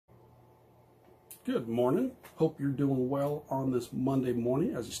Good morning. Hope you're doing well on this Monday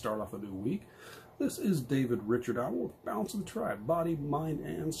morning as you start off a new week. This is David Richard Allen with Balance of the Tribe, Body, Mind,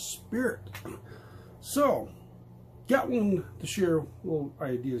 and Spirit. So, got one to share, a little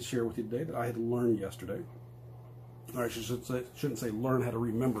idea to share with you today that I had learned yesterday. Or I shouldn't say learn how to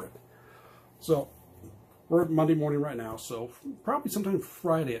remember it. So, we're at Monday morning right now, so probably sometime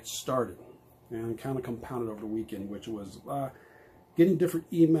Friday it started and kind of compounded over the weekend, which was getting different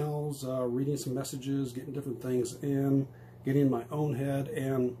emails, reading some messages, getting different things in, getting in my own head,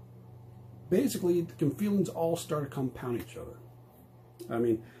 and basically the feelings all started to compound each other. I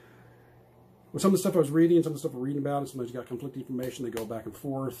mean, with some of the stuff I was reading, some of the stuff I'm reading about, and sometimes you got conflicting information, they go back and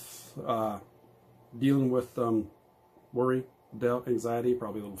forth, dealing with worry, doubt, anxiety,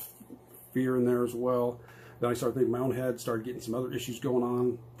 probably a little fear in there as well. Then I started thinking in my own head, started getting some other issues going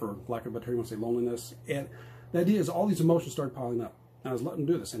on, for lack of a better term, I want to say loneliness. And the idea is all these emotions started piling up. And I was letting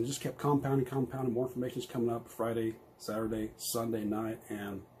them do this, and it just kept compounding. More information's coming up Friday, Saturday, Sunday night,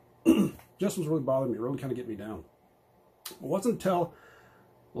 and just was really bothering me, really kind of getting me down. It wasn't until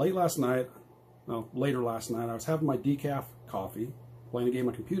later last night, I was having my decaf coffee, playing a game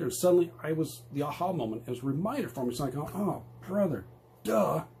on my computer, and suddenly the aha moment, it was a reminder for me. It's like, oh, brother,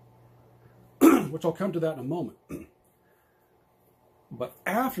 duh. Which I'll come to that in a moment. But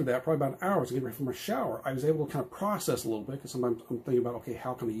after that, probably about an hour, I was getting ready for my shower, I was able to kind of process a little bit, because sometimes I'm thinking about, okay,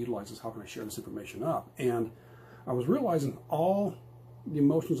 how can I utilize this? How can I share this information up? And I was realizing all the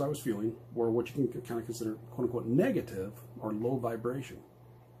emotions I was feeling were what you can kind of consider, quote unquote, negative or low vibration.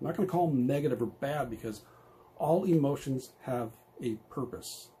 I'm not going to call them negative or bad, because all emotions have a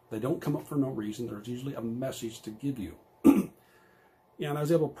purpose. They don't come up for no reason. There's usually a message to give you. And I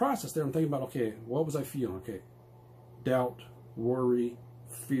was able to process there and think about, okay, what was I feeling? Okay, doubt, worry,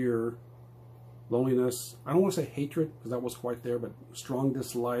 fear, loneliness. I don't want to say hatred, because that was quite there, but strong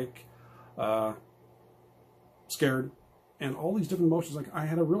dislike, scared, and all these different emotions. Like, I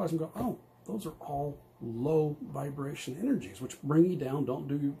had to realize and go, oh, those are all low vibration energies, which bring you down, don't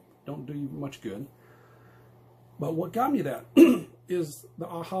do you much good. But what got me that is the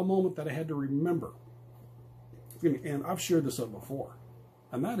aha moment that I had to remember. And I've shared this up before,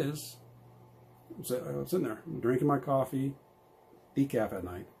 and that is, I was in there drinking my coffee, decaf at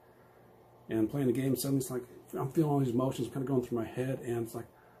night, and playing the game. Suddenly it's like, I'm feeling all these emotions kind of going through my head, and it's like,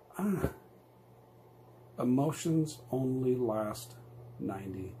 emotions only last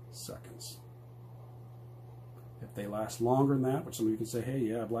 90 seconds. If they last longer than that, which some of you can say, hey,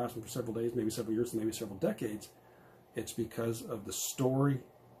 yeah, I've lasted for several days, maybe several years, maybe several decades, it's because of the story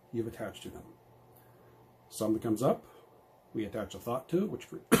you've attached to them. Something comes up, we attach a thought to it, which,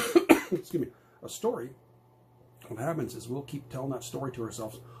 excuse me, a story. What happens is we'll keep telling that story to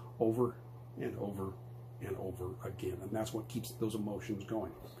ourselves over and over and over again. And that's what keeps those emotions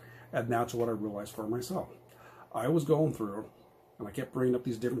going. And that's what I realized for myself. I was going through, and I kept bringing up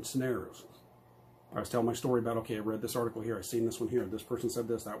these different scenarios. I was telling my story about, okay, I read this article here, I seen this one here, this person said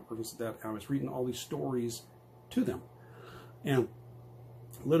this, that person said that. And I was reading all these stories to them. And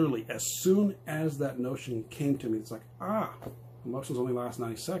literally, as soon as that notion came to me, it's like, emotions only last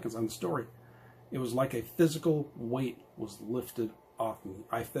 90 seconds on the story. It was like a physical weight was lifted off me.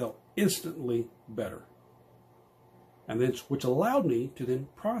 I felt instantly better. And then, which allowed me to then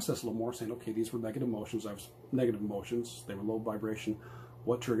process a little more, saying, okay, these were negative emotions. I was negative emotions. They were low vibration.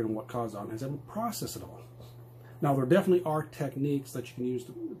 What triggered them, what caused them. I was able to process it all. Now, there definitely are techniques that you can use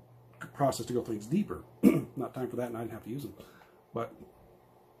to process to go things deeper. Not time for that, and I didn't have to use them. But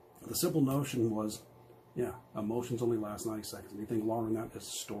the simple notion was, yeah, emotions only last 90 seconds. Anything longer than that is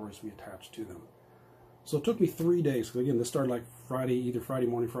stories we attach to them. So it took me 3 days. Because again, this started like Friday, either Friday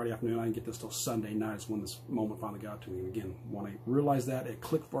morning, Friday afternoon. I didn't get this till Sunday night is when this moment finally got to me. And again, when I realized that, it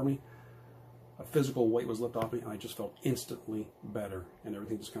clicked for me. A physical weight was lifted off me, and I just felt instantly better. And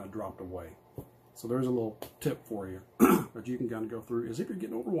everything just kind of dropped away. So there's a little tip for you that you can kind of go through. Is if you're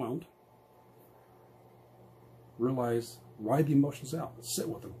getting overwhelmed, realize why the emotions out. Sit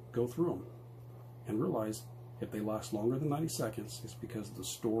with them. Go through them. And realize if they last longer than 90 seconds, it's because of the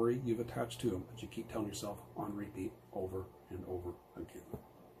story you've attached to them that you keep telling yourself on repeat over and over again.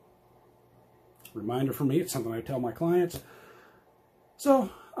 Reminder for me, it's something I tell my clients.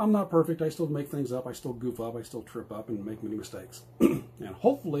 So, I'm not perfect. I still make things up. I still goof up. I still trip up and make many mistakes. And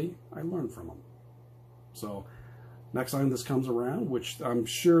hopefully, I learn from them. So, next time this comes around, which I'm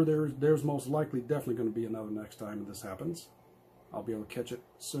sure there's most likely definitely going to be another next time this happens, I'll be able to catch it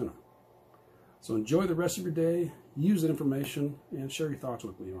sooner. So enjoy the rest of your day, use that information, and share your thoughts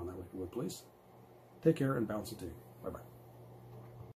with me on that, if you would, please. Take care and balance it to you. Bye-bye.